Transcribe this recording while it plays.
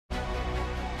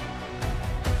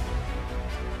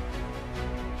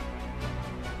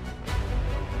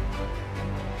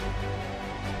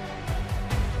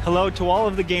Hello to all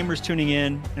of the gamers tuning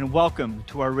in, and welcome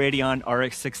to our Radeon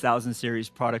RX 6000 series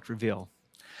product reveal.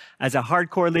 As a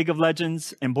hardcore League of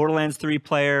Legends and Borderlands 3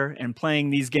 player and playing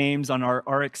these games on our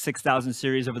RX 6000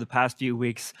 series over the past few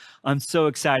weeks, I'm so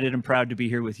excited and proud to be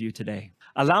here with you today.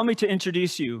 Allow me to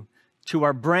introduce you to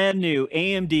our brand new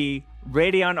AMD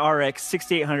Radeon RX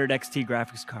 6800 XT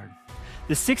graphics card.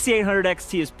 The 6800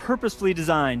 XT is purposefully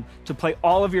designed to play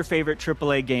all of your favorite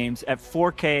AAA games at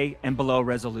 4K and below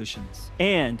resolutions,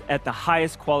 and at the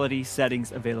highest quality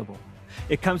settings available.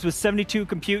 It comes with 72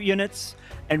 compute units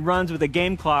and runs with a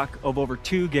game clock of over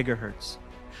 2 GHz.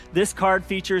 This card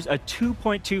features a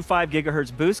 2.25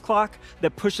 GHz boost clock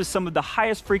that pushes some of the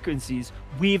highest frequencies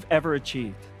we've ever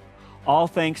achieved, all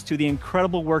thanks to the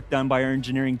incredible work done by our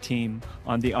engineering team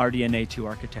on the RDNA 2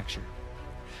 architecture.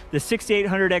 The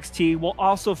 6800 XT will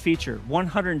also feature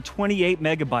 128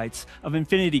 megabytes of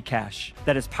Infinity cache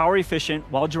that is power efficient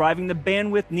while driving the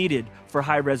bandwidth needed for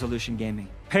high resolution gaming.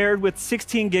 Paired with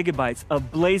 16 gigabytes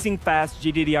of blazing fast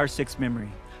GDDR6 memory,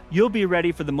 you'll be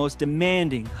ready for the most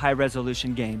demanding high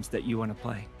resolution games that you want to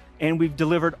play. And we've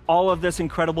delivered all of this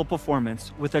incredible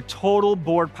performance with a total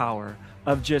board power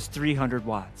of just 300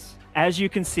 watts. As you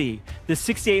can see, the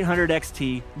 6800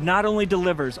 XT not only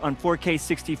delivers on 4K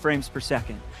 60 frames per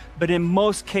second, but in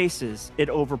most cases, it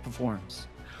overperforms.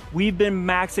 We've been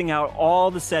maxing out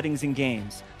all the settings in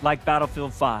games like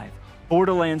Battlefield 5,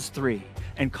 Borderlands 3,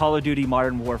 and Call of Duty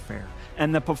Modern Warfare,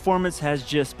 and the performance has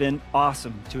just been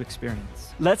awesome to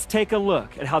experience. Let's take a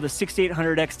look at how the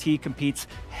 6800 XT competes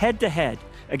head-to-head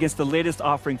against the latest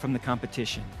offering from the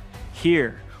competition.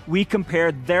 Here, we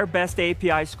compare their best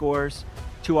API scores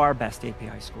to our best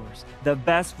API scores, the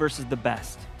best versus the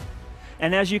best.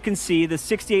 And as you can see, the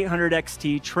 6800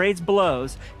 XT trades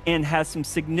blows and has some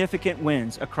significant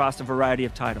wins across a variety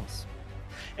of titles.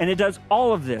 And it does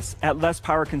all of this at less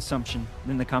power consumption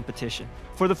than the competition.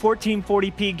 For the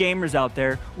 1440p gamers out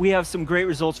there, we have some great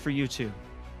results for you too.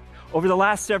 Over the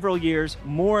last several years,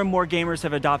 more and more gamers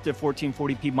have adopted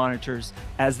 1440p monitors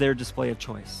as their display of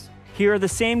choice. Here are the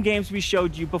same games we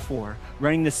showed you before,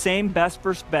 running the same best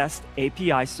versus best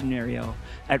API scenario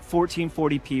at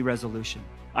 1440p resolution.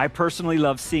 I personally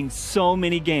love seeing so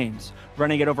many games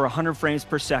running at over 100 frames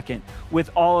per second with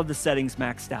all of the settings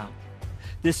maxed out.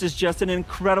 This is just an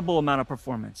incredible amount of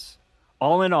performance.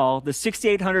 All in all, the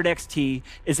 6800 XT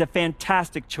is a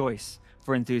fantastic choice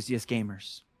for enthusiast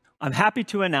gamers. I'm happy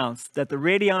to announce that the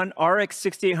Radeon RX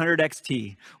 6800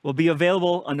 XT will be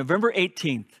available on November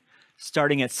 18th,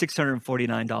 starting at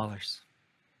 $649.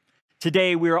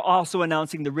 Today, we are also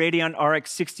announcing the Radeon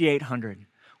RX 6800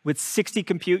 with 60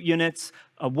 compute units,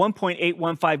 a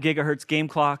 1.815 gigahertz game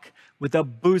clock with a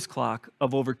boost clock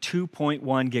of over 2.1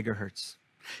 gigahertz.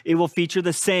 It will feature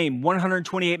the same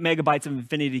 128 megabytes of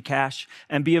Infinity cache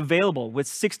and be available with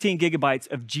 16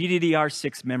 gigabytes of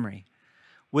GDDR6 memory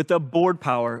with a board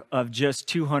power of just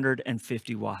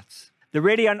 250 watts. The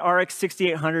Radeon RX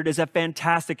 6800 is a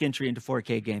fantastic entry into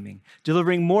 4K gaming,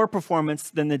 delivering more performance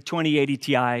than the 2080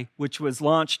 Ti, which was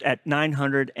launched at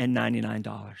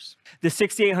 $999. The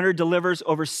 6800 delivers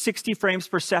over 60 frames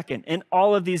per second in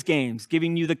all of these games,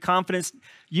 giving you the confidence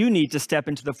you need to step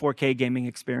into the 4K gaming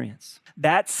experience.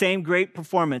 That same great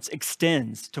performance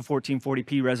extends to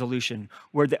 1440p resolution,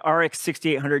 where the RX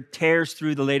 6800 tears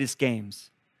through the latest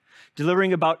games,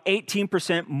 delivering about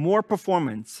 18% more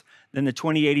performance than the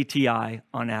 2080 Ti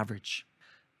on average.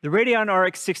 The Radeon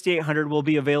RX 6800 will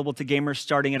be available to gamers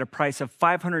starting at a price of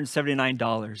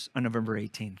 $579 on November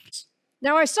 18th.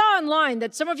 Now, I saw online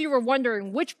that some of you were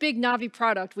wondering which big Navi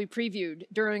product we previewed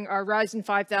during our Ryzen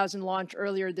 5000 launch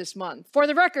earlier this month. For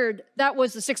the record, that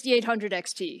was the 6800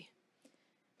 XT.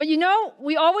 But you know,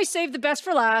 we always save the best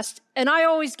for last, and I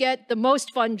always get the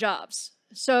most fun jobs.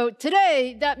 So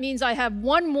today, that means I have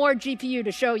one more GPU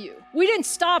to show you. We didn't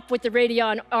stop with the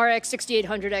Radeon RX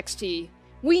 6800 XT.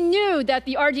 We knew that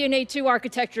the RDNA 2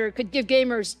 architecture could give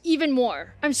gamers even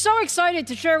more. I'm so excited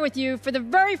to share with you for the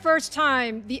very first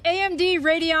time the AMD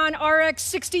Radeon RX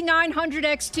 6900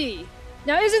 XT.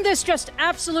 Now, isn't this just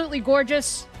absolutely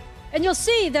gorgeous? And you'll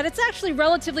see that it's actually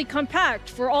relatively compact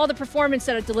for all the performance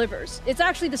that it delivers. It's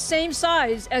actually the same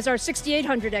size as our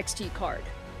 6800 XT card.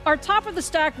 Our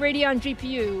top-of-the-stack Radeon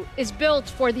GPU is built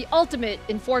for the ultimate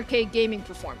in 4K gaming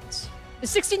performance. The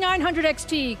 6900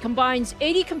 XT combines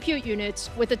 80 compute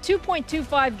units with a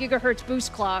 2.25 gigahertz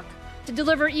boost clock to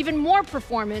deliver even more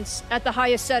performance at the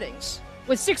highest settings.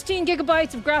 With 16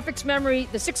 gigabytes of graphics memory,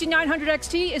 the 6900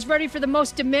 XT is ready for the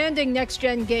most demanding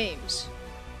next-gen games.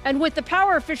 And with the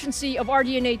power efficiency of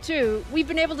RDNA 2, we've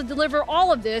been able to deliver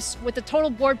all of this with a total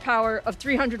board power of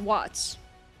 300 watts.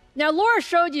 Now, Laura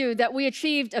showed you that we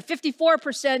achieved a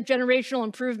 54% generational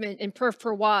improvement in perf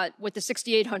per watt with the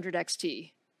 6800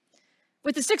 XT.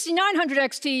 With the 6900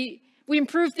 XT, we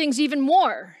improved things even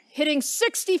more, hitting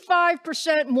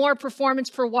 65% more performance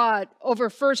per watt over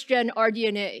first-gen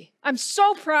RDNA. I'm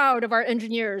so proud of our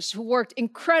engineers who worked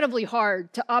incredibly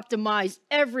hard to optimize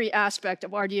every aspect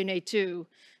of RDNA 2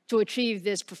 to achieve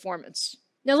this performance.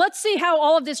 Now let's see how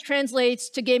all of this translates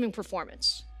to gaming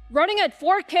performance. Running at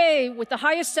 4K with the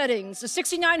highest settings, the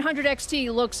 6900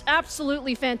 XT looks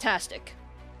absolutely fantastic.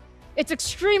 It's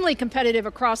extremely competitive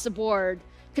across the board,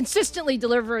 consistently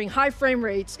delivering high frame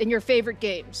rates in your favorite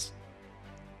games.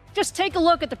 Just take a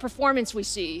look at the performance we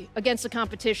see against the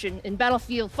competition in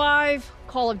Battlefield 5,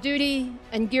 Call of Duty,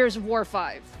 and Gears of War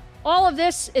 5. All of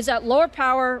this is at lower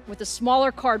power with a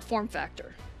smaller card form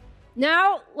factor.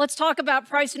 Now, let's talk about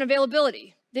price and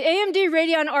availability. The AMD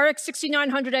Radeon RX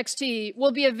 6900 XT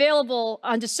will be available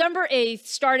on December 8th,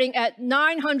 starting at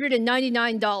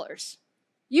 $999.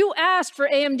 You asked for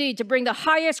AMD to bring the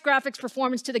highest graphics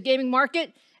performance to the gaming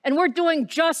market, and we're doing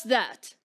just that.